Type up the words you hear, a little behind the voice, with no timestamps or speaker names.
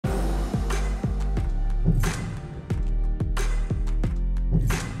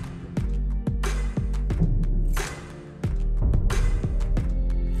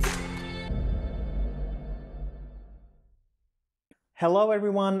Hello,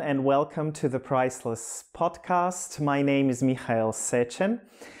 everyone, and welcome to the Priceless podcast. My name is Michael Sechen.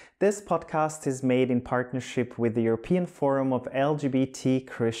 This podcast is made in partnership with the European Forum of LGBT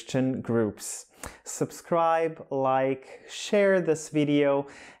Christian Groups. Subscribe, like, share this video,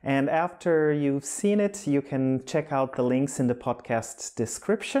 and after you've seen it, you can check out the links in the podcast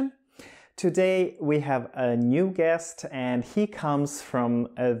description. Today we have a new guest, and he comes from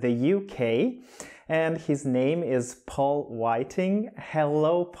the UK, and his name is Paul Whiting.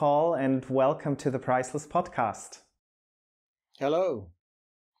 Hello, Paul, and welcome to the Priceless podcast. Hello,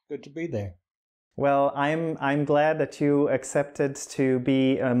 good to be there. Well, I'm glad that you accepted to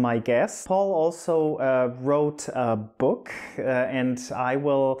be my guest. Paul also wrote a book, and I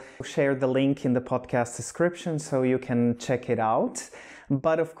will share the link in the podcast description so you can check it out.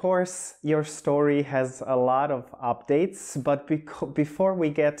 But of course, your story has a lot of updates. But before we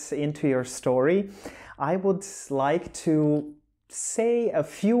get into your story, I would like to say a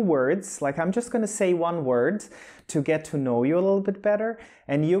few words. Like, I'm just going to say one word to get to know you a little bit better.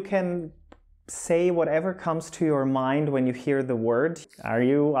 And you can say whatever comes to your mind when you hear the word. Are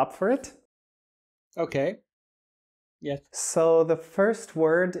you up for it? Okay. Yes. So the first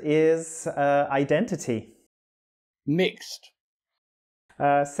word is identity. Mixed.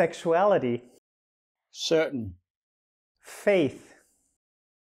 Sexuality. Certain. Faith.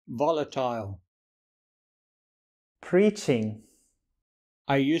 Volatile. Preaching.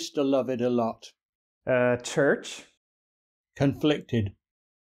 I used to love it a lot. Church. Conflicted.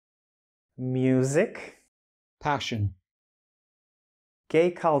 Music. Passion. Gay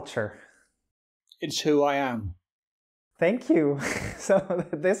culture. It's who I am. Thank you. So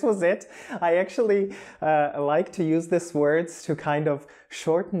this was it. I actually like to use these words to kind of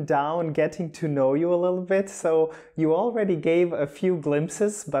shorten down getting to know you a little bit. So you already gave a few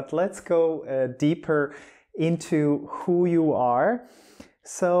glimpses, but let's go deeper into who you are.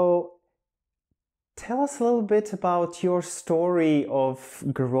 So tell us a little bit about your story of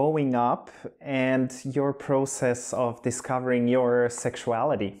growing up and your process of discovering your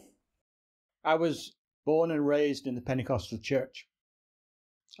sexuality. I was born and raised in the Pentecostal church.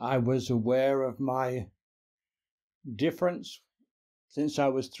 I was aware of my difference since I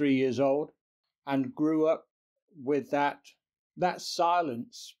was 3 years old and grew up with that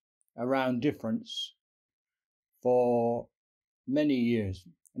silence around difference for many years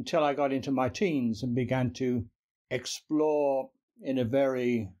until I got into my teens and began to explore in a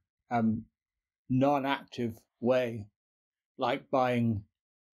very non-active way, like buying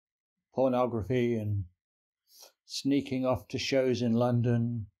pornography and sneaking off to shows in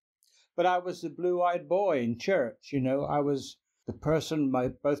London. But I was the blue-eyed boy in church, I was the person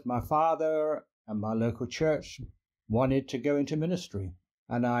both my father and my local church wanted to go into ministry.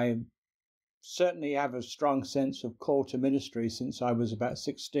 And I certainly have a strong sense of call to ministry since I was about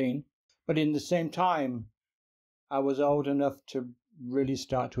 16. But in the same time, I was old enough to really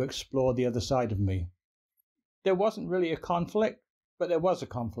start to explore the other side of me. There wasn't really a conflict, but there was a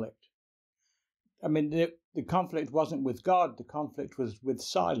conflict. I mean, the conflict wasn't with God, the conflict was with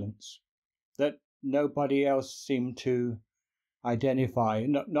silence that nobody else seemed to identify,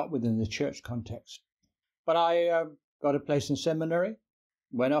 not within the church context. But I got a place in seminary,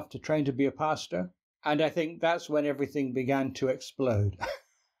 went off to train to be a pastor, and I think that's when everything began to explode.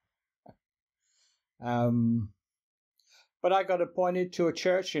 But I got appointed to a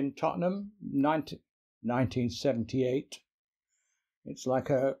church in Tottenham, 1978. It's like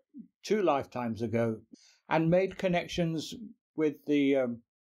 2 lifetimes ago, and made connections with the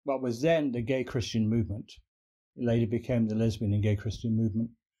what was then the gay Christian movement. It later became the lesbian and gay Christian movement,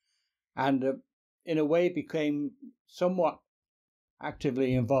 and in a way became somewhat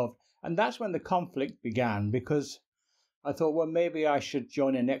actively involved. And that's when the conflict began, because I thought, well, maybe I should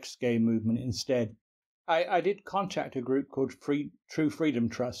join an ex-gay movement instead. I did contact a group called True Freedom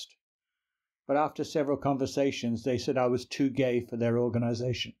Trust, but after several conversations, they said I was too gay for their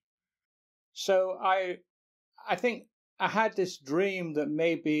organization. So I think I had this dream that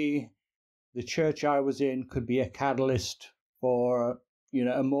maybe the church I was in could be a catalyst for,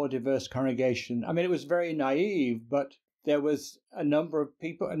 a more diverse congregation. I mean, it was very naive, but there was a number of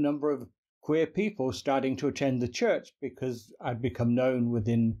queer people starting to attend the church because I'd become known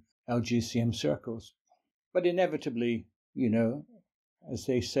within LGCM circles. But inevitably, as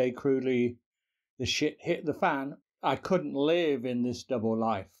they say crudely, the shit hit the fan. I couldn't live in this double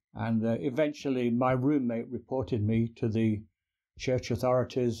life. And eventually my roommate reported me to the church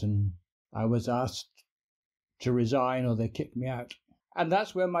authorities, and I was asked to resign or they kicked me out. And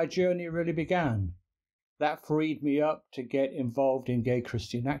that's where my journey really began. That freed me up to get involved in gay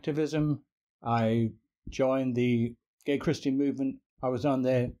Christian activism. I joined the gay Christian movement I was on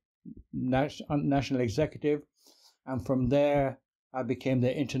their national executive, and from there I became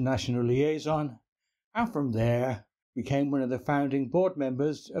their international liaison, and from there became one of the founding board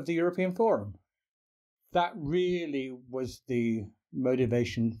members of the European Forum. That really was the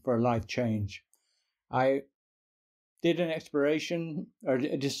motivation for a life change. I did an exploration, or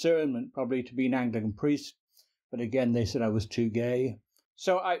a discernment probably, to be an Anglican priest, but again they said I was too gay.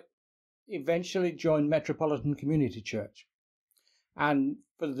 So I eventually joined Metropolitan Community Church. And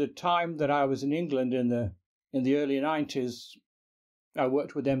for the time that I was in England in the early 90s, I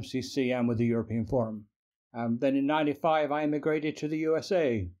worked with MCC and with the European Forum. Then in 95, I immigrated to the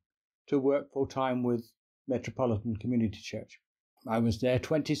USA to work full-time with Metropolitan Community Church. I was there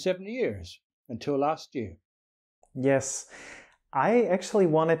 27 years until last year. Yes. I actually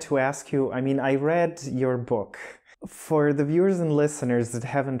wanted to ask you, I mean, I read your book. For the viewers and listeners that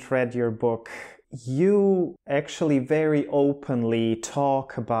haven't read your book, you actually very openly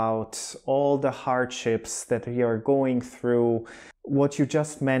talk about all the hardships that you're going through. What you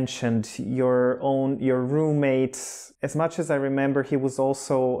just mentioned, your roommate, as much as I remember, he was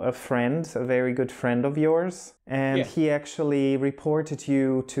also a friend, a very good friend of yours. And Yes. He actually reported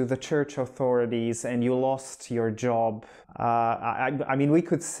you to the church authorities and you lost your job. I mean, we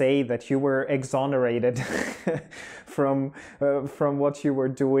could say that you were exonerated from what you were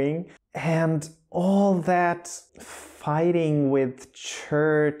doing. And all that fighting with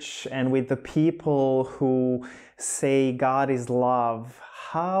church and with the people who say God is love,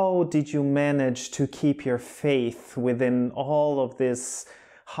 how did you manage to keep your faith within all of these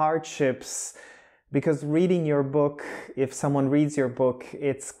hardships? Because reading your book, if someone reads your book,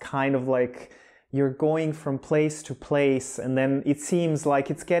 it's kind of like you're going from place to place, and then it seems like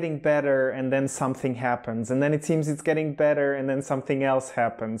it's getting better, and then something happens, and then it seems it's getting better, and then something else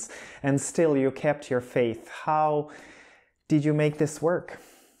happens, and still you kept your faith. How did you make this work?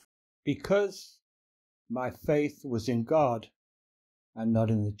 Because my faith was in God and not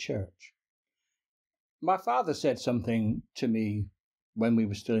in the church. My father said something to me when we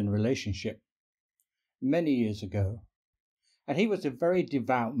were still in a relationship many years ago, and he was a very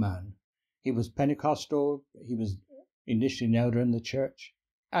devout man. He was Pentecostal. He was initially an elder in the church.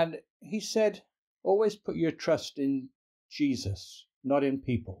 And he said, always put your trust in Jesus, not in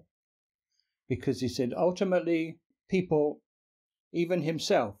people. Because he said, ultimately, people, even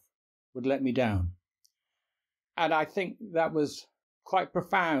himself, would let me down. And I think that was quite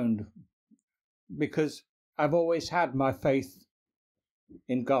profound, because I've always had my faith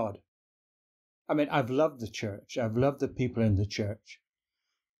in God. I mean, I've loved the church. I've loved the people in the church.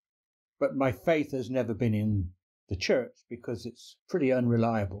 But my faith has never been in the church because it's pretty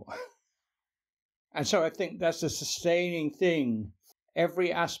unreliable. And so I think that's a sustaining thing.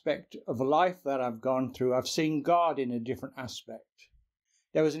 Every aspect of life that I've gone through, I've seen God in a different aspect.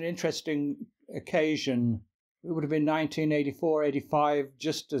 There was an interesting occasion, it would have been 1984, 85,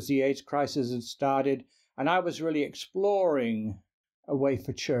 just as the AIDS crisis had started, and I was really exploring a way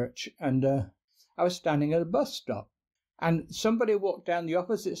for church, and I was standing at a bus stop. And somebody walked down the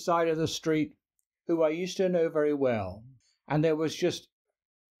opposite side of the street who I used to know very well. And there was just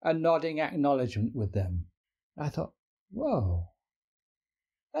a nodding acknowledgement with them. I thought, whoa,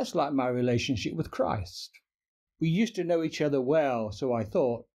 that's like my relationship with Christ. We used to know each other well, so I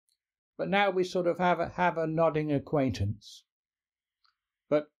thought, but now we sort of have a nodding acquaintance.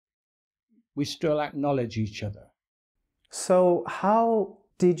 But we still acknowledge each other. So how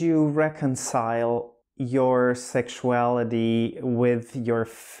did you reconcile your sexuality with your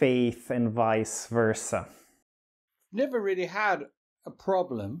faith and vice versa? Never really had a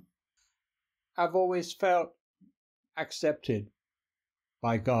problem. I've always felt accepted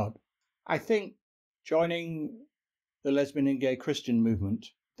by God. I think joining the lesbian and gay Christian movement,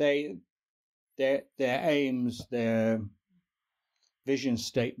 their aims, their vision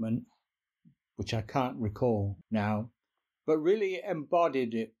statement, which I can't recall now, but really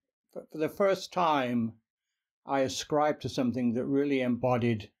embodied it. For the first time, I ascribed to something that really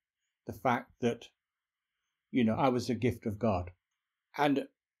embodied the fact that, I was a gift of God. And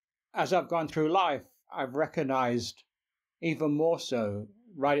as I've gone through life, I've recognized even more so,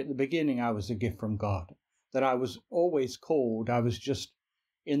 right at the beginning, I was a gift from God, that I was always called. I was just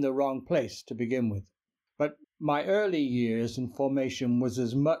in the wrong place to begin with. But my early years and formation was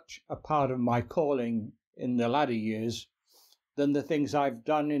as much a part of my calling in the latter years than the things I've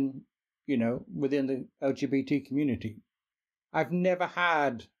done in, within the LGBT community. I've never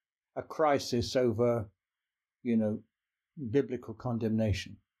had a crisis over, biblical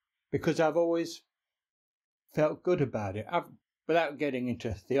condemnation, because I've always felt good about it. Without getting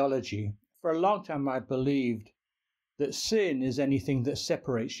into theology, for a long time I believed that sin is anything that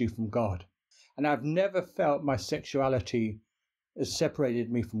separates you from God. And I've never felt my sexuality has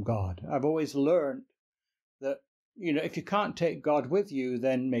separated me from God. I've always learned that, if you can't take God with you,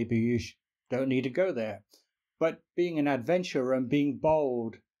 then maybe you don't need to go there. But being an adventurer and being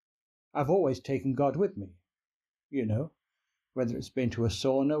bold, I've always taken God with me, whether it's been to a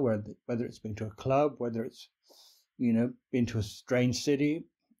sauna, whether it's been to a club, whether it's, been to a strange city.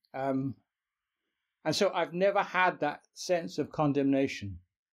 And so I've never had that sense of condemnation.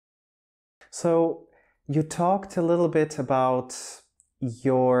 So you talked a little bit about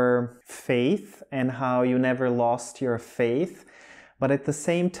your faith and how you never lost your faith, but at the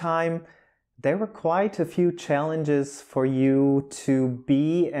same time, there were quite a few challenges for you to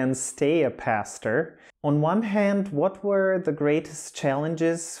be and stay a pastor. On one hand, what were the greatest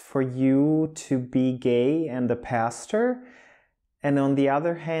challenges for you to be gay and a pastor? And on the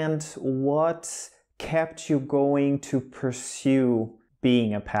other hand, what kept you going to pursue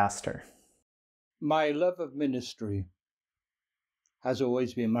being a pastor? My love of ministry has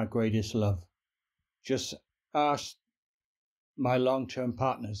always been my greatest love. Just ask my long-term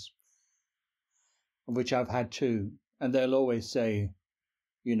partners, of which I've had two, and they'll always say,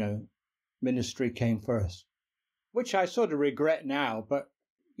 ministry came first, which I sort of regret now, but,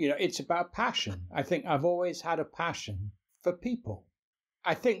 it's about passion. I think I've always had a passion for people.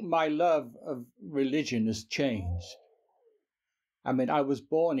 I think my love of religion has changed. I was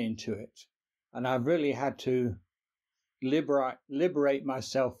born into it, and I've really had to liberate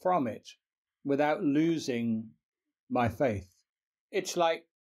myself from it without losing my faith. It's like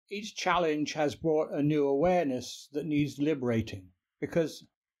each challenge has brought a new awareness that needs liberating, because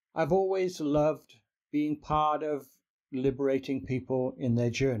I've always loved being part of liberating people in their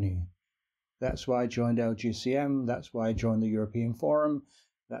journey. That's why I joined LGCM, that's why I joined the European Forum,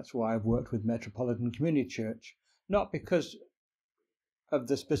 that's why I've worked with Metropolitan Community Church, not because of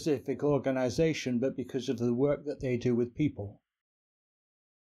the specific organization, but because of the work that they do with people.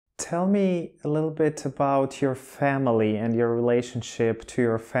 Tell me a little bit about your family and your relationship to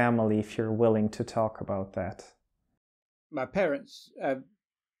your family, if you're willing to talk about that. My parents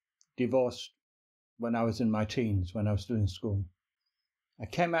divorced when I was in my teens, when I was still in school. I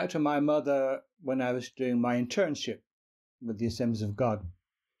came out to my mother when I was doing my internship with the Assemblies of God.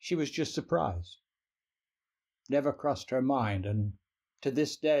 She was just surprised. Never crossed her mind, and to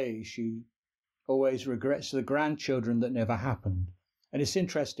this day she always regrets the grandchildren that never happened. And it's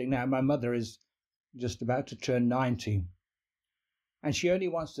interesting now, my mother is just about to turn 90, and she only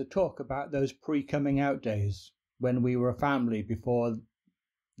wants to talk about those pre-coming out days when we were a family before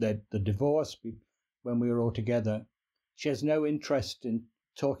the divorce, when we were all together. She has no interest in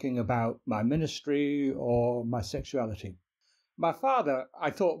talking about my ministry or my sexuality. My father, I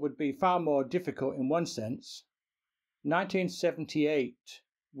thought, would be far more difficult in one sense. 1978,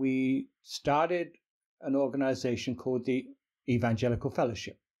 we started an organization called the Evangelical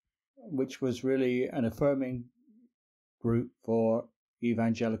Fellowship, which was really an affirming group for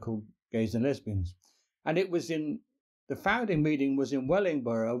evangelical gays and lesbians. And the founding meeting was in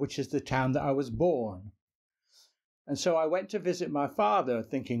Wellingborough, which is the town that I was born. And so I went to visit my father,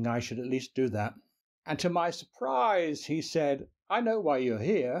 thinking I should at least do that. And to my surprise, he said, "I know why you're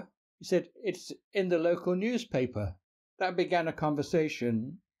here." He said, "It's in the local newspaper." That began a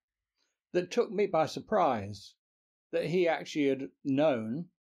conversation that took me by surprise, that he actually had known.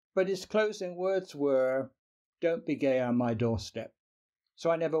 But his closing words were, "Don't be gay on my doorstep." So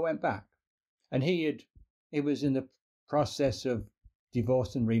I never went back. And he was in the process of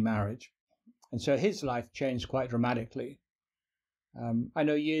divorce and remarriage. And so his life changed quite dramatically. I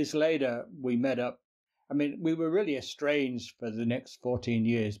know years later we met up. We were really estranged for the next 14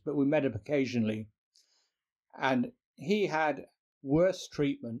 years, but we met up occasionally. And he had worse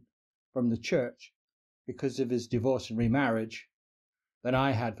treatment from the church because of his divorce and remarriage than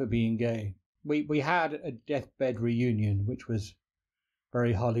I had for being gay. We had a deathbed reunion, which was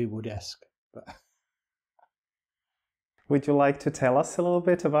very Hollywood-esque. But would you like to tell us a little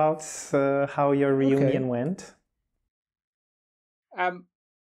bit about how your reunion went?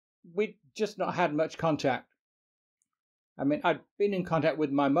 We'd just not had much contact. I'd been in contact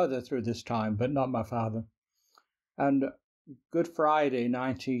with my mother through this time, but not my father. And Good Friday,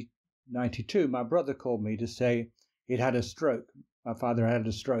 1992, my brother called me to say he'd had a stroke. My father had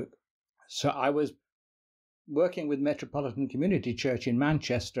a stroke. So I was working with Metropolitan Community Church in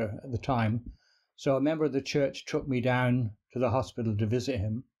Manchester at the time. So a member of the church took me down to the hospital to visit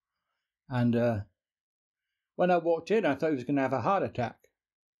him. And when I walked in, I thought he was going to have a heart attack.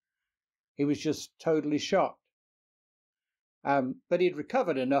 He was just totally shocked. But he'd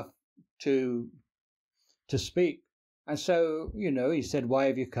recovered enough to speak. And so, he said, "Why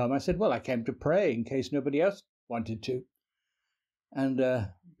have you come?" I said, "Well, I came to pray in case nobody else wanted to." And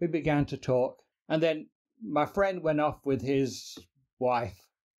we began to talk. And then my friend went off with his wife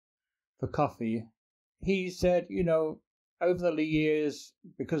for coffee. He said, over the years,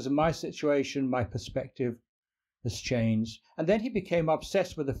 because of my situation, my perspective has changed. And then he became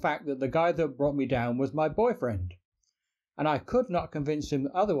obsessed with the fact that the guy that brought me down was my boyfriend. And I could not convince him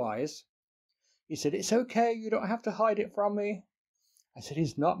otherwise. He said, "It's okay, you don't have to hide it from me." I said,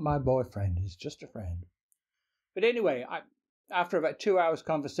 "He's not my boyfriend, he's just a friend." But anyway, after about 2 hours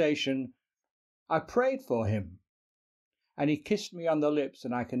conversation, I prayed for him. And he kissed me on the lips,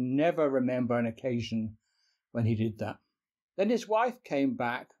 and I can never remember an occasion when he did that. Then his wife came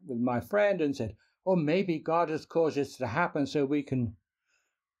back with my friend and said, "Oh, maybe God has caused this to happen so we can,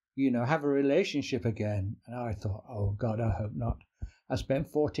 have a relationship again." And I thought, "Oh, God, I hope not." I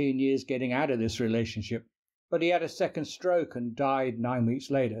spent 14 years getting out of this relationship. But he had a second stroke and died 9 weeks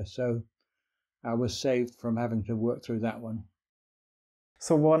later. So I was saved from having to work through that one.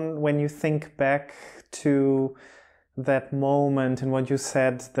 So when you think back to that moment and what you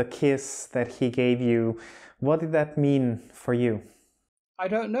said, the kiss that he gave you, what did that mean for you? I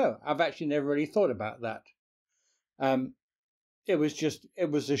don't know. I've actually never really thought about that. It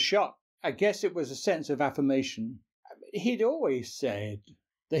was a shock. I guess it was a sense of affirmation. He'd always said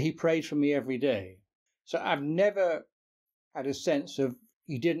that he prayed for me every day. So I've never had a sense of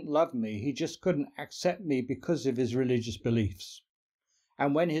he didn't love me. He just couldn't accept me because of his religious beliefs.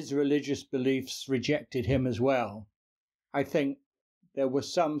 And when his religious beliefs rejected him as well, I think there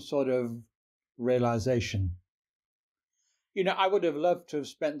was some sort of realization. I would have loved to have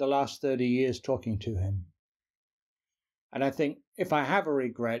spent the last 30 years talking to him. And I think if I have a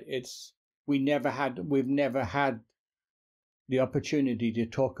regret, it's we've never had the opportunity to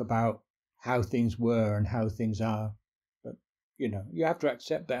talk about how things were and how things are. But, you have to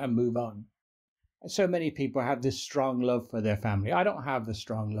accept that and move on. And so many people have this strong love for their family. I don't have the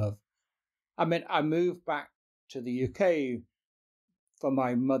strong love. I mean, I moved back to the UK for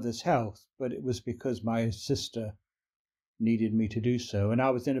my mother's health, but it was because my sister needed me to do so, and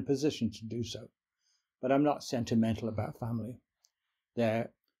I was in a position to do so. But I'm not sentimental about family.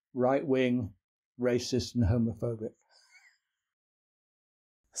 They're right-wing, racist, and homophobic.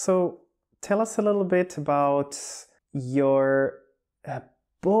 So tell us a little bit about your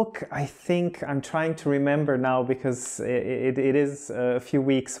book. I think I'm trying to remember now because it is a few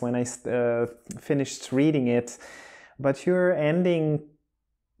weeks when I finished reading it. But you're ending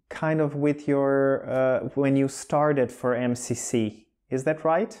kind of with your when you started for MCC. Is that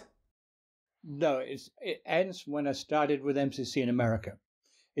right? No, it ends when I started with MCC in America.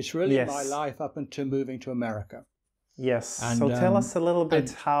 It's really my life up until moving to America. Yes. And, so tell us a little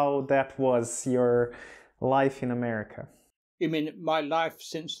bit how that was, your life in America. You mean my life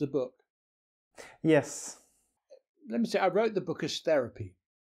since the book? Yes. Let me say, I wrote the book as therapy,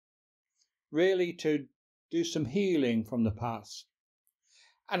 really to do some healing from the past.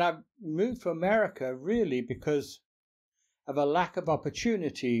 And I moved to America really because of a lack of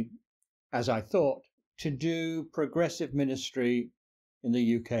opportunity, as I thought, to do progressive ministry in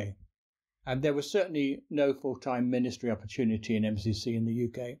the UK. And there was certainly no full-time ministry opportunity in MCC in the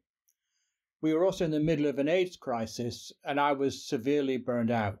UK. We were also in the middle of an AIDS crisis, and I was severely burned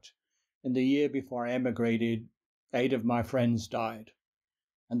out. In the year before I emigrated, 8 of my friends died.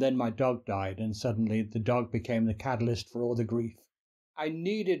 And then my dog died, and suddenly the dog became the catalyst for all the grief. I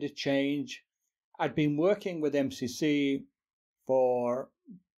needed a change. I'd been working with MCC for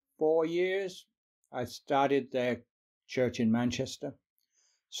 4 years. I started their church in Manchester.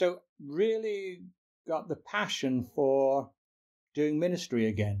 So really got the passion for doing ministry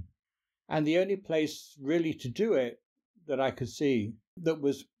again. And the only place really to do it that I could see that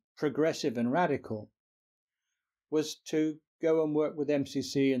was progressive and radical was to go and work with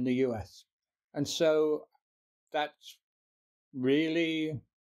MCC in the US. And so that's really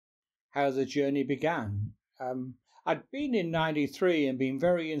how the journey began. I'd been in 93 and been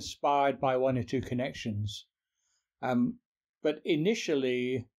very inspired by 1 or 2 connections. But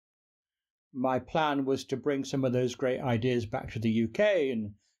initially, my plan was to bring some of those great ideas back to the UK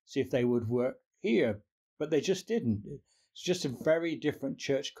and see if they would work here. But they just didn't. It's just a very different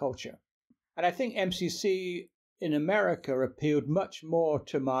church culture. And I think MCC in America appealed much more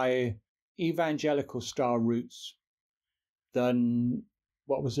to my evangelical style roots than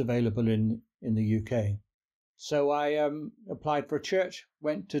what was available in the UK. So I applied for a church,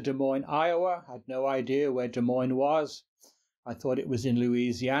 went to Des Moines, Iowa, had no idea where Des Moines was. I thought it was in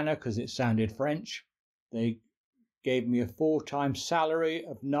Louisiana because it sounded French. They gave me a full-time salary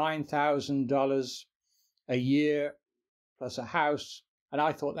of $9,000 a year plus a house. And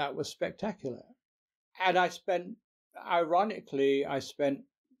I thought that was spectacular. And ironically, I spent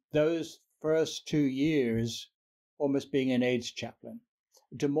those first 2 years almost being an AIDS chaplain.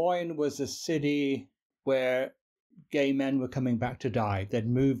 Des Moines was a city where gay men were coming back to die. They'd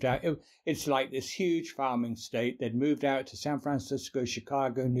moved out. It's like this huge farming state. They'd moved out to San Francisco,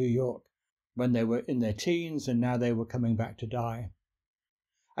 Chicago, New York when they were in their teens, and now they were coming back to die.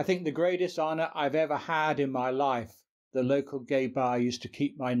 I think the greatest honor I've ever had in my life, the local gay bar used to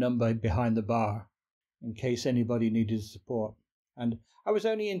keep my number behind the bar in case anybody needed support. And I was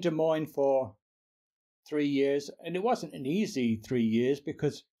only in Des Moines for 3 years, and it wasn't an easy 3 years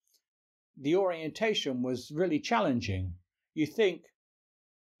because the orientation was really challenging. You think,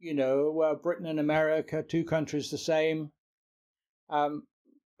 well, Britain and America, 2 countries the same,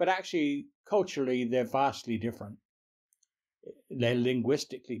 but actually culturally they're vastly different. They're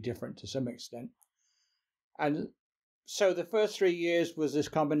linguistically different to some extent. And so the first 3 years was this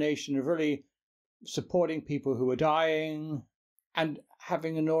combination of really supporting people who were dying and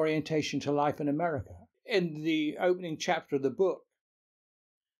having an orientation to life in America. In the opening chapter of the book,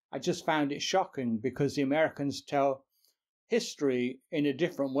 I just found it shocking because the Americans tell history in a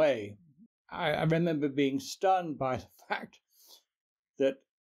different way. I remember being stunned by the fact that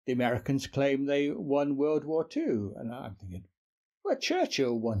the Americans claim they won World War II. And I'm thinking, well,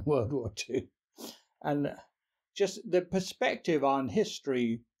 Churchill won World War II. And just the perspective on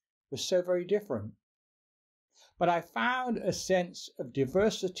history was so very different. But I found a sense of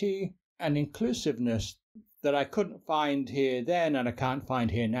diversity and inclusiveness that I couldn't find here then and I can't find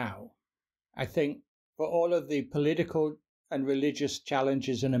here now. I think for all of the political and religious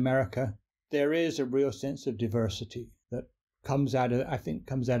challenges in America, there is a real sense of diversity that comes out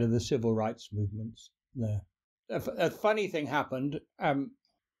of the civil rights movements there. A funny thing happened.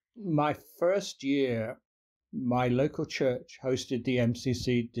 My first year, my local church hosted the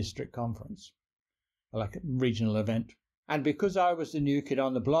MCC district conference, like a regional event. And because I was the new kid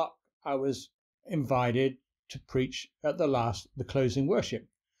on the block, I was invited to preach at the closing worship.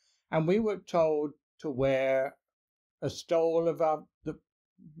 And we were told to wear a stole that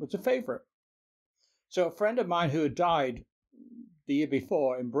was a favorite. So a friend of mine who had died the year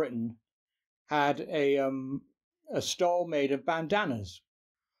before in Britain had a stole made of bandanas.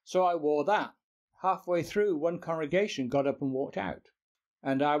 So I wore that. Halfway through, one congregation got up and walked out.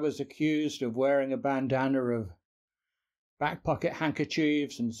 And I was accused of wearing a bandana of back pocket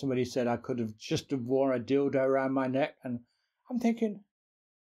handkerchiefs, and somebody said I could have just worn a dildo around my neck. And I'm thinking,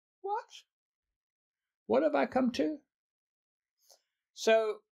 what? What have I come to?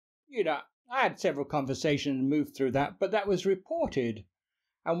 So, I had several conversations and moved through that, but that was reported.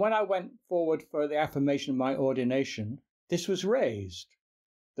 And when I went forward for the affirmation of my ordination, this was raised,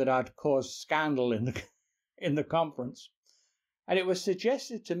 that I'd caused scandal in the conference. And it was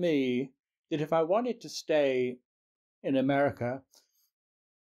suggested to me that if I wanted to stay in America,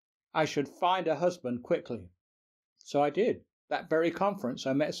 I should find a husband quickly. So I did. That very conference,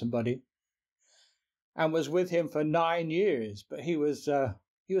 I met somebody and was with him for 9 years. But he was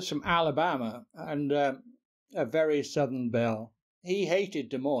from Alabama and a very Southern belle. He hated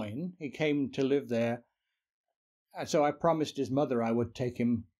Des Moines. He came to live there. And so I promised his mother I would take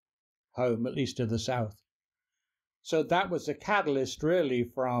him home, at least to the South. So that was a catalyst, really,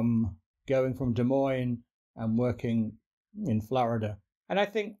 from going from Des Moines and working in Florida. And I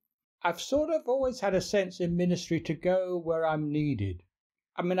think I've sort of always had a sense in ministry to go where I'm needed.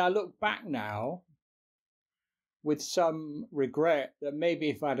 I mean, I look back now with some regret that maybe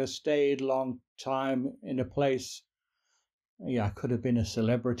if I'd have stayed a long time in a place, I could have been a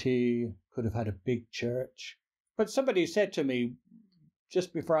celebrity, could have had a big church. But somebody said to me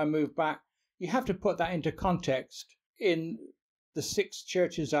just before I moved back, you have to put that into context. In the 6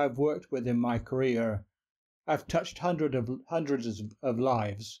 churches I've worked with in my career, I've touched hundreds of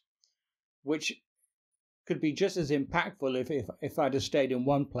lives, which could be just as impactful if I'd have stayed in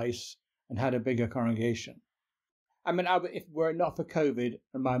one place and had a bigger congregation. I mean, if it were not for COVID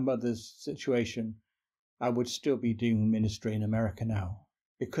and my mother's situation, I would still be doing ministry in America now,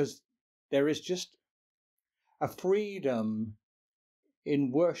 because there is just a freedom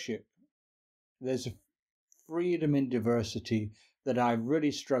in worship. There's a freedom in diversity that I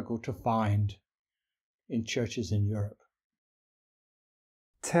really struggle to find in churches in Europe.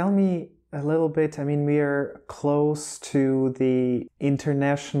 Tell me a little bit, I mean, we are close to the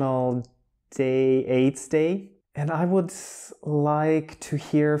International AIDS Day, and I would like to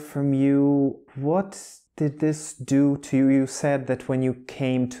hear from you, what did this do to you? You said that when you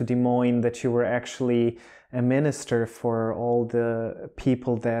came to Des Moines that you were actually a minister for all the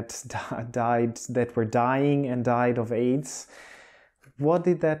people that died, that were dying and died of AIDS. What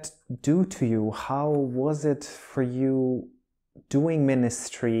did that do to you? How was it for you doing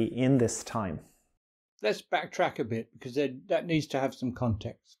ministry in this time? Let's backtrack a bit, because that needs to have some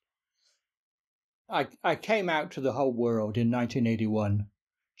context. I came out to the whole world in 1981,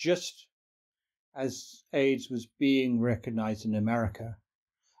 just as AIDS was being recognized in America.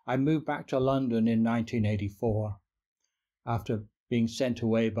 I moved back to London in 1984 after being sent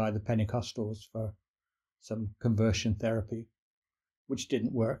away by the Pentecostals for some conversion therapy, which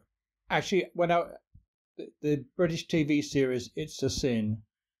didn't work. Actually, the British TV series It's a Sin,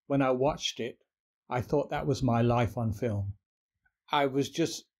 when I watched it, I thought that was my life on film. I was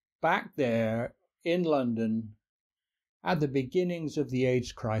just back there in London at the beginnings of the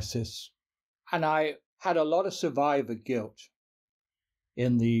AIDS crisis, and I had a lot of survivor guilt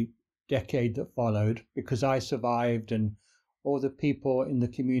in the decade that followed, because I survived and all the people in the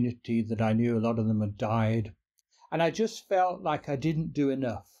community that I knew, a lot of them had died. And I just felt like I didn't do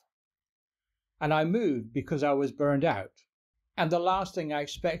enough. And I moved because I was burned out. And the last thing I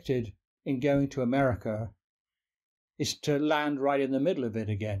expected in going to America is to land right in the middle of it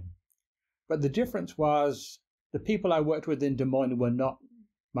again. But the difference was the people I worked with in Des Moines were not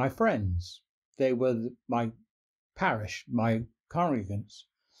my friends. They were my parish, my congregants,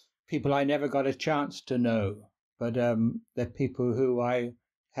 people I never got a chance to know, but they're people who I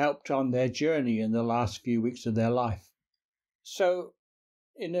helped on their journey in the last few weeks of their life. So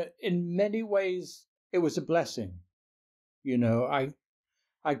in many ways, it was a blessing. You know,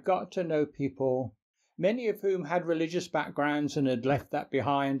 I got to know people, many of whom had religious backgrounds and had left that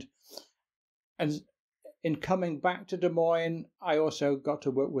behind. And in coming back to Des Moines, I also got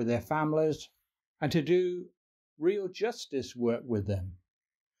to work with their families and to do real justice work with them.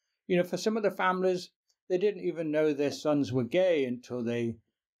 You know, for some of the families, they didn't even know their sons were gay until they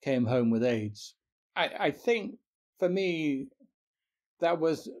came home with AIDS. I think, for me, that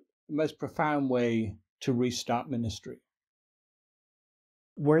was the most profound way to restart ministry.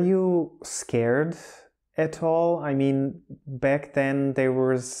 Were you scared at all? I mean, back then there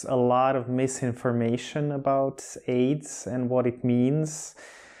was a lot of misinformation about AIDS and what it means.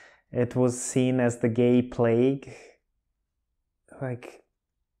 It was seen as the gay plague. Like,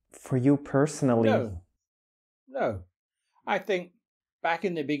 for you personally? No. I think back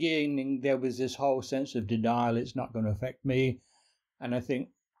in the beginning, there was this whole sense of denial. It's not going to affect me. And I think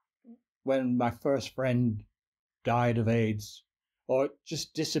when my first friend died of AIDS or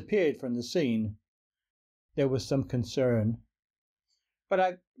just disappeared from the scene, there was some concern.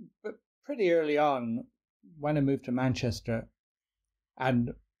 But pretty early on, when I moved to Manchester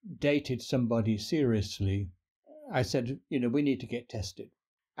and dated somebody seriously, I said, we need to get tested.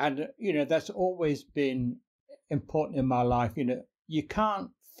 And, that's always been important in my life. You can't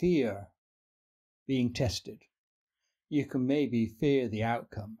fear being tested. You can maybe fear the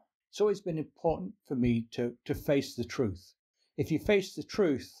outcome. It's always been important for me to face the truth. If you face the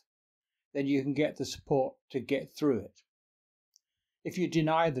truth, then you can get the support to get through it. If you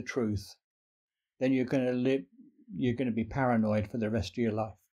deny the truth, then you're going to be paranoid for the rest of your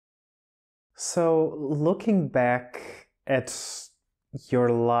life. So, looking back at your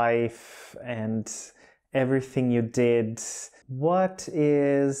life and everything you did, what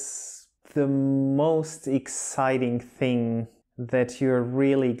is the most exciting thing that you're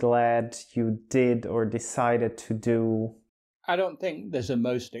really glad you did or decided to do? I don't think there's a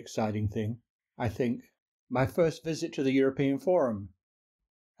most exciting thing. I think my first visit to the European Forum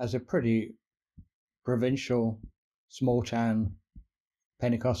as a pretty provincial, small-town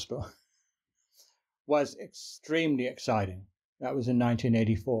Pentecostal was extremely exciting. That was in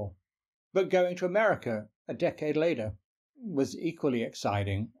 1984. But going to America a decade later was equally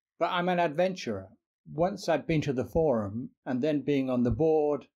exciting. But I'm an adventurer. Once I'd been to the forum and then being on the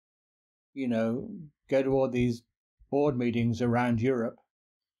board, go to all these board meetings around Europe,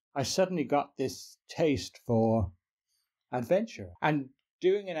 I suddenly got this taste for adventure and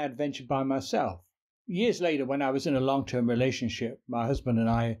doing an adventure by myself. Years later, when I was in a long-term relationship, my husband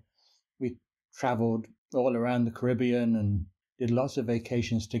and we traveled all around the Caribbean and did lots of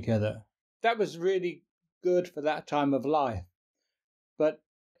vacations together. That was really good for that time of life. But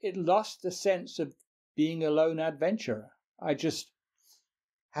it lost the sense of being a lone adventurer. I just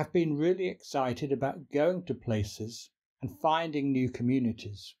have been really excited about going to places and finding new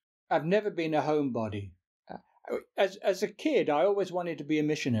communities. I've never been a homebody. As a kid, I always wanted to be a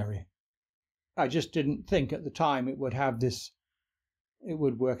missionary. I just didn't think at the time it would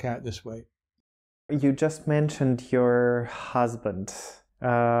work out this way. You just mentioned your husband.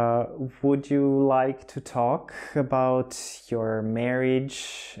 Would you like to talk about your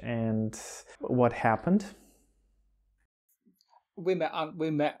marriage and what happened? We met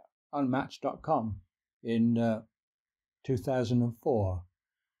on Match.com in 2004.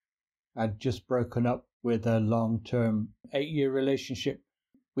 I'd just broken up with a long-term 8-year relationship.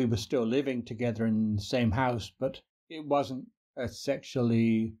 We were still living together in the same house, but it wasn't a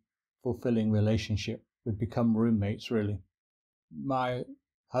sexually fulfilling relationship. We'd become roommates, really. My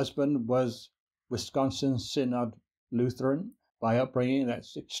husband was Wisconsin Synod Lutheran by upbringing.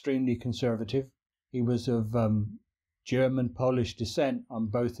 That's extremely conservative. He was of German Polish descent on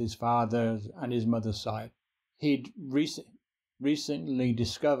both his father's and his mother's side. He'd recently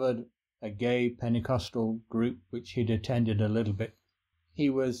discovered a gay Pentecostal group which he'd attended a little bit. He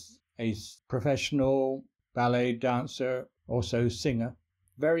was a professional ballet dancer, also singer,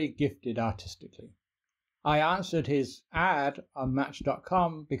 very gifted artistically. I answered his ad on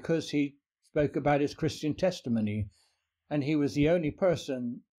Match.com because he spoke about his Christian testimony, and he was the only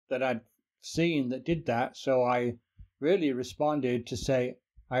person that I'd seen that did that, so I really responded to say,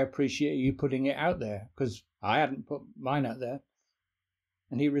 I appreciate you putting it out there, because I hadn't put mine out there.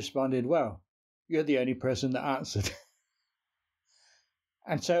 And he responded, well, you're the only person that answered.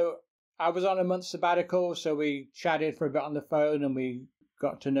 And so I was on a month sabbatical, so we chatted for a bit on the phone, and we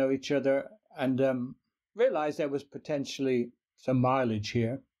got to know each other, and realized there was potentially some mileage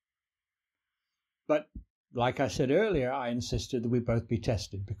here. But like I said earlier, I insisted that we both be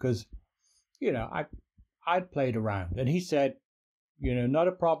tested because, I'd played around. And he said, not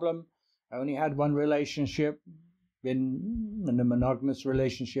a problem. I only had one relationship, been in a monogamous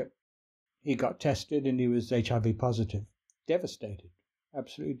relationship. He got tested and he was HIV positive. Devastated,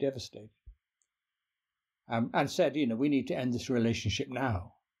 absolutely devastated. And said, we need to end this relationship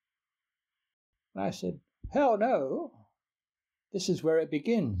now. And I said, hell no, this is where it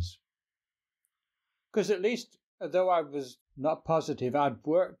begins. Because at least, though I was not positive, I'd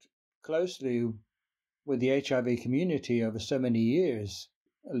worked closely with the HIV community over so many years.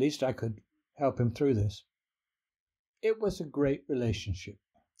 At least I could help him through this. It was a great relationship.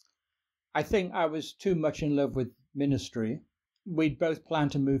 I think I was too much in love with ministry. We'd both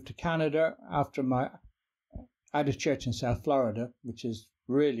planned to move to Canada after I had a church in South Florida, which is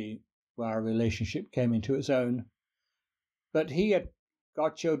really where our relationship came into its own. But he had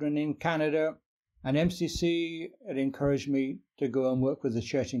godchildren in Canada, and MCC had encouraged me to go and work with the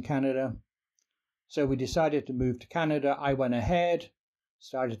church in Canada. So we decided to move to Canada. I went ahead,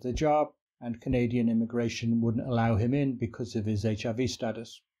 started the job, and Canadian immigration wouldn't allow him in because of his HIV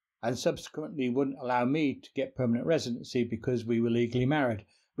status, and subsequently wouldn't allow me to get permanent residency because we were legally married.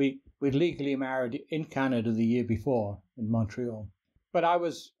 We'd legally married in Canada the year before in Montreal. But I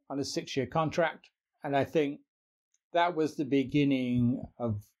was on a 6-year contract, and I think that was the beginning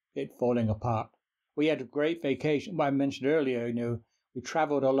of it falling apart. We had a great vacation. Well, I mentioned earlier, we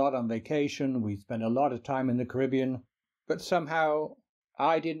traveled a lot on vacation. We spent a lot of time in the Caribbean, but somehow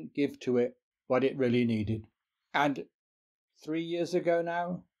I didn't give to it what it really needed. And 3 years ago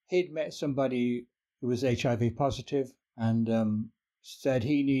now, he'd met somebody who was HIV positive and said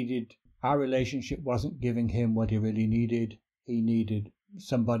our relationship wasn't giving him what he really needed. He needed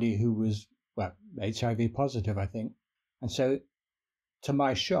somebody who was, HIV positive, I think. And so, to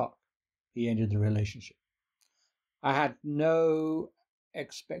my shock, he ended the relationship. I had no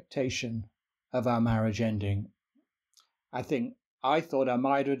expectation of our marriage ending. I thought I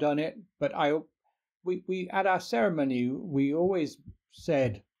might have done it, but we at our ceremony, we always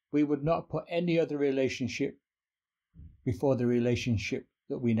said we would not put any other relationship before the relationship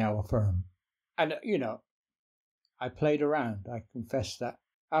that we now affirm. And, I played around. I confess that.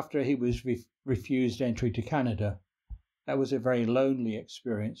 After he was refused entry to Canada, that was a very lonely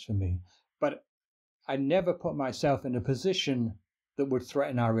experience for me. But I never put myself in a position that would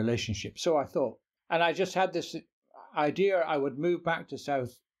threaten our relationship. So I thought, and I just had this idea I would move back to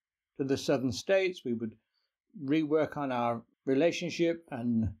the southern states. We would rework on our relationship,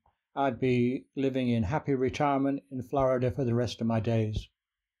 and I'd be living in happy retirement in Florida for the rest of my days.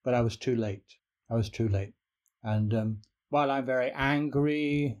 But I was too late. And while I'm very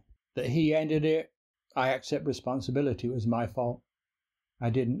angry that he ended it, I accept responsibility. It was my fault. I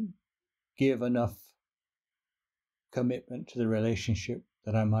didn't give enough commitment to the relationship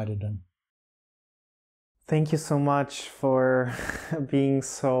that I might have done. Thank you so much for being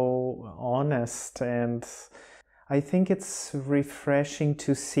so honest, and I think it's refreshing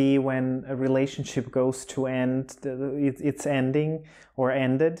to see when a relationship goes to end, it's ending or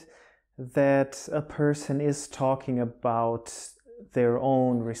ended, that a person is talking about their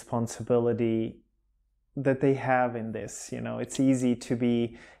own responsibility that they have in this. You know, it's easy to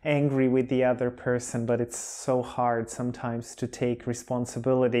be angry with the other person, but it's so hard sometimes to take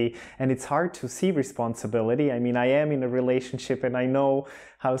responsibility, and it's hard to see responsibility. I mean, I am in a relationship, and I know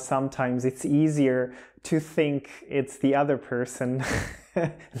how sometimes it's easier to think it's the other person,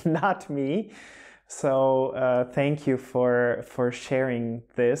 not me. So thank you for sharing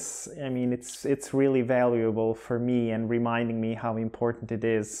this. I mean, it's really valuable for me and reminding me how important it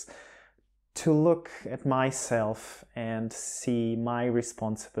is to look at myself and see my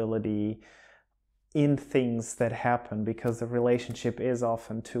responsibility in things that happen, because the relationship is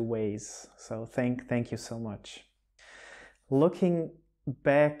often two ways. So thank you so much. Looking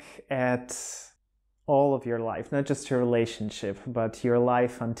back at all of your life, not just your relationship, but your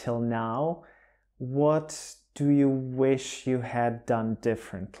life until now, what do you wish you had done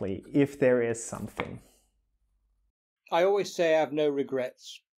differently, if there is something? I always say I have no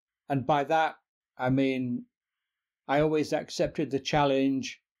regrets. And by that, I mean, I always accepted the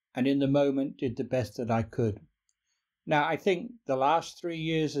challenge and in the moment did the best that I could. Now, I think the last 3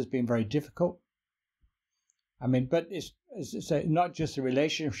 years has been very difficult. I mean, but it's not just a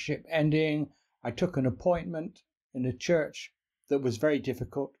relationship ending. I took an appointment in a church that was very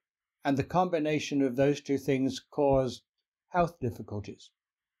difficult. And the combination of those two things caused health difficulties.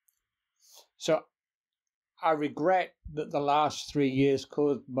 So I regret that the last 3 years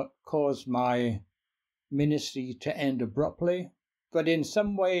caused my ministry to end abruptly, but in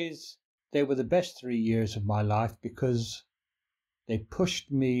some ways they were the best 3 years of my life because they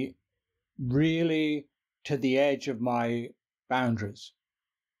pushed me really to the edge of my boundaries.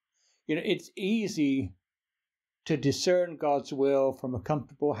 You know, it's easy to discern God's will from a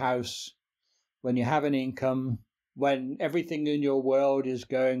comfortable house when you have an income, when everything in your world is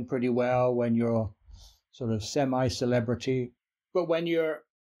going pretty well, when you're sort of semi-celebrity. But when you're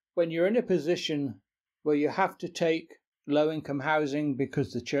in a position where you have to take low-income housing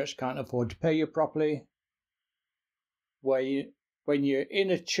because the church can't afford to pay you properly, when you're in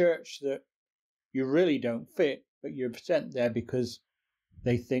a church that you really don't fit, but you're sent there because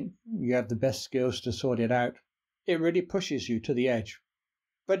they think you have the best skills to sort it out, it really pushes you to the edge.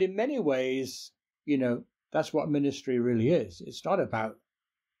 But in many ways, you know, that's what ministry really is. It's not about,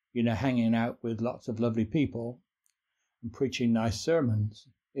 you know, hanging out with lots of lovely people and preaching nice sermons.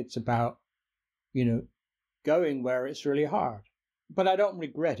 It's about, you know, going where it's really hard. But I don't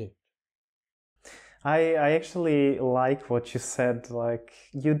regret it. I actually like what you said. Like,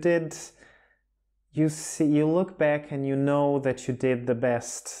 you look back and you know that you did the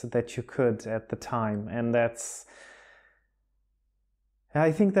best that you could at the time. And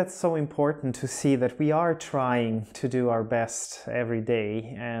I think that's so important to see that we are trying to do our best every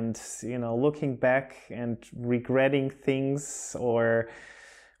day. And, you know, looking back and regretting things or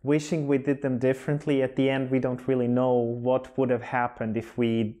wishing we did them differently, at the end we don't really know what would have happened if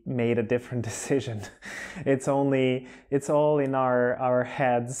we made a different decision. It's all in our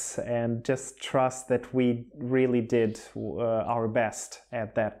heads, and just trust that we really did our best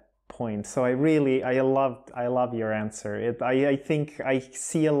at that point. So I love your answer. I think I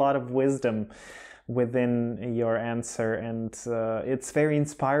see a lot of wisdom within your answer, and it's very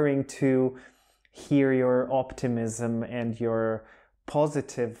inspiring to hear your optimism and your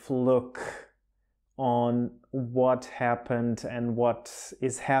positive look on what happened and what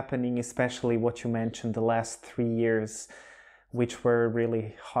is happening, especially what you mentioned, the last 3 years, which were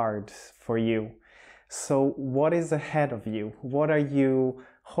really hard for you. So what is ahead of you? What are you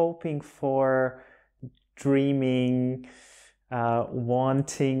hoping for, dreaming,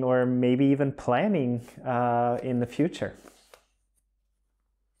 wanting, or maybe even planning in the future?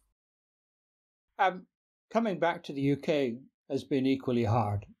 Coming back to the UK has been equally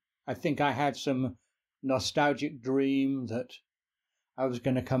hard. I think I had some nostalgic dream that I was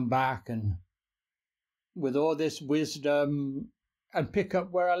going to come back and with all this wisdom and pick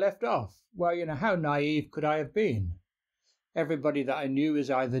up where I left off. Well, you know, how naive could I have been? Everybody that I knew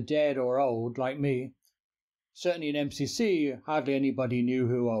is either dead or old, like me. Certainly in MCC, hardly anybody knew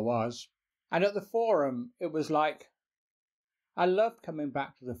who I was. And at the forum, it was like, I loved coming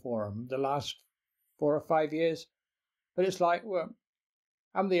back to the forum the last 4 or 5 years. But it's like, well,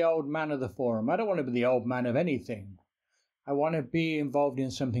 I'm the old man of the forum. I don't want to be the old man of anything. I want to be involved in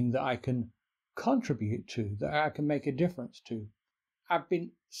something that I can contribute to, that I can make a difference to. I've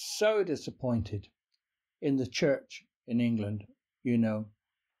been so disappointed in the church in England, you know.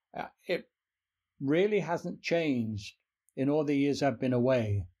 It really hasn't changed in all the years I've been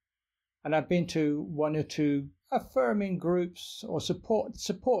away. And I've been to 1 or 2 affirming groups, or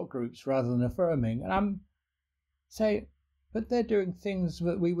support groups rather than affirming. And I'm saying, but they're doing things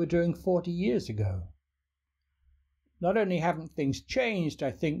that we were doing 40 years ago. not only haven't things changed,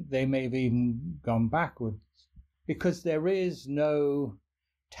 I think they may have even gone backwards, because there is no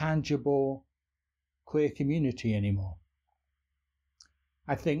tangible queer community anymore.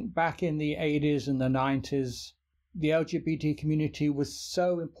 I think back in the 80s and the 90s, the LGBT community was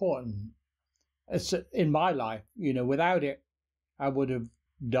so important. It's in my life, without it, I would have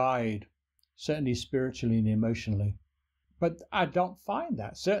died, certainly spiritually and emotionally. But I don't find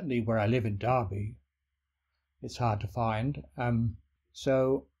that, certainly where I live in Derby. It's hard to find.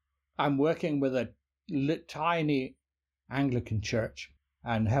 So I'm working with a tiny Anglican church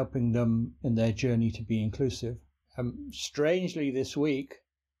and helping them in their journey to be inclusive. Strangely, this week,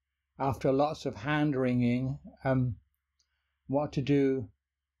 after lots of hand-wringing, what to do,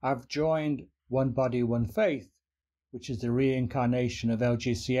 I've joined One Body, One Faith, which is the reincarnation of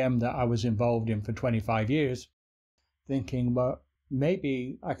LGCM that I was involved in for 25 years, thinking, well,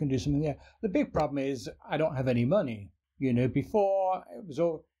 maybe I can do something there. The big problem is I don't have any money. Before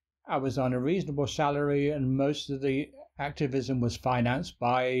I was on a reasonable salary, and most of the activism was financed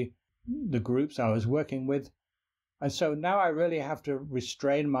by the groups I was working with. And so now I really have to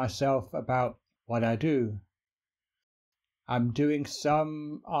restrain myself about what I do. I'm doing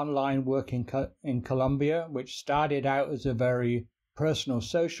some online work in Colombia, which started out as a very personal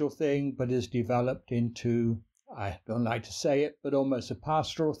social thing, but has developed into, I don't like to say it, but almost a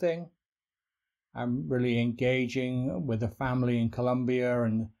pastoral thing. I'm really engaging with a family in Colombia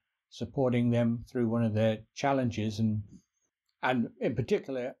and supporting them through one of their challenges, and in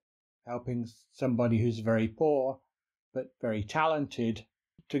particular helping somebody who's very poor but very talented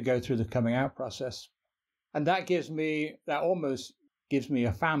to go through the coming out process. And that almost gives me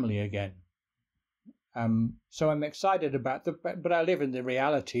a family again. So I'm excited about but I live in the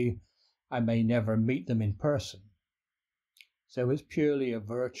reality I may never meet them in person. So it's purely a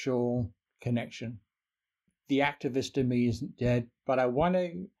virtual connection. The activist in me isn't dead, but I want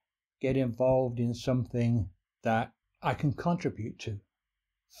to get involved in something that I can contribute to.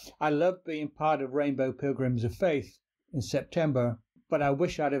 I love being part of Rainbow Pilgrims of Faith in September, but I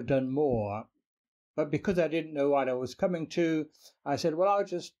wish I'd have done more. But because I didn't know what I was coming to, I said, well, I'll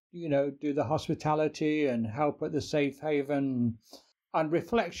just, do the hospitality and help at the safe haven. On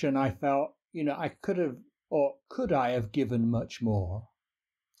reflection, I felt, I could I have given much more?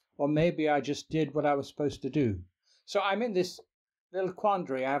 Or maybe I just did what I was supposed to do. So I'm in this little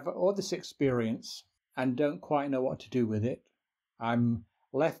quandary. I have all this experience and don't quite know what to do with it. I'm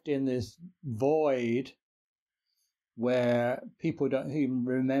left in this void where people don't even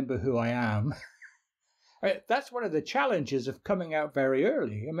remember who I am. That's one of the challenges of coming out very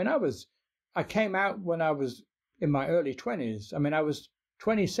early. I came out when I was in my early 20s. I was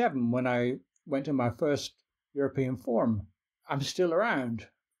 27 when I went to my first European Forum. I'm still around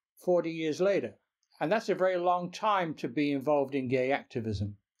 40 years later. And that's a very long time to be involved in gay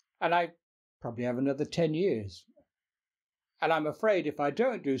activism. And I probably have another 10 years. And I'm afraid if I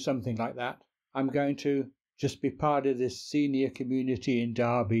don't do something like that, I'm going to just be part of this senior community in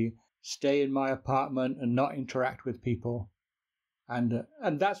Derby, stay in my apartment and not interact with people. And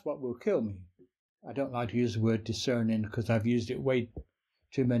that's what will kill me. I don't like to use the word discerning because I've used it way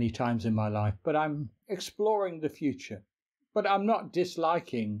too many times in my life. But I'm exploring the future. But I'm not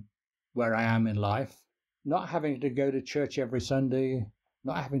disliking where I am in life, not having to go to church every Sunday,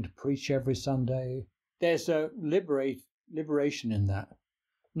 not having to preach every Sunday. There's a liberation in that.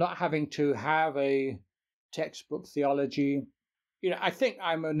 Not having to have a textbook theology. I think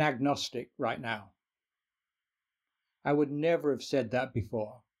I'm an agnostic right now. I would never have said that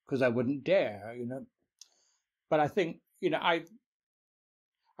before because I wouldn't dare, But I think, I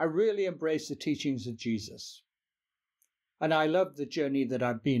really embrace the teachings of Jesus. And I love the journey that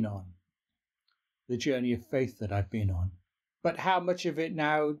I've been on, the journey of faith that I've been on. But how much of it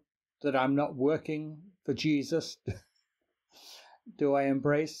now that I'm not working for Jesus do I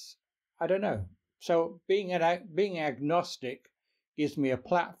embrace? I don't know. So being agnostic gives me a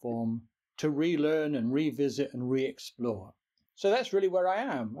platform to relearn and revisit and re-explore. So that's really where I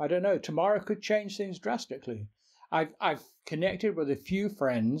am. I don't know. Tomorrow could change things drastically. I've connected with a few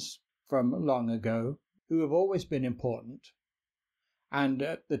friends from long ago who have always been important. And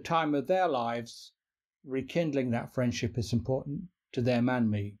at the time of their lives, rekindling that friendship is important to them and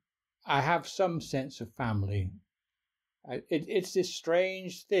me. I have some sense of family. It's this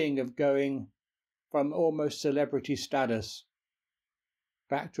strange thing of going from almost celebrity status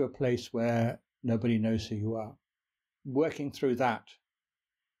back to a place where nobody knows who you are. Working through that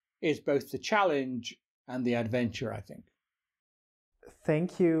is both the challenge and the adventure, I think.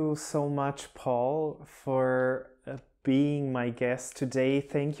 Thank you so much, Paul, for being my guest today.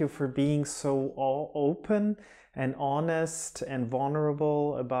 Thank you for being so open and honest and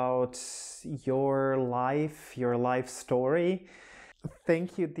vulnerable about your life story.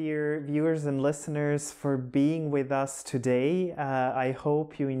 Thank you, dear viewers and listeners, for being with us today. I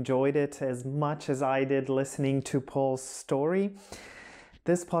hope you enjoyed it as much as I did listening to Paul's story.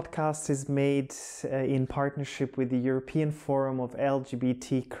 This podcast is made in partnership with the European Forum of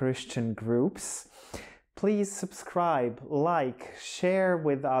LGBT Christian Groups. Please subscribe, like, share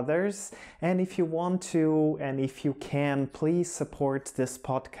with others, and if you want to and if you can, please support this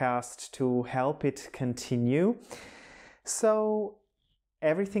podcast to help it continue. So,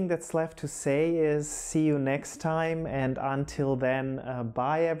 everything that's left to say is see you next time, and until then,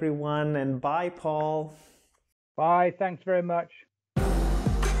 bye everyone, and bye Paul. Bye, thanks very much.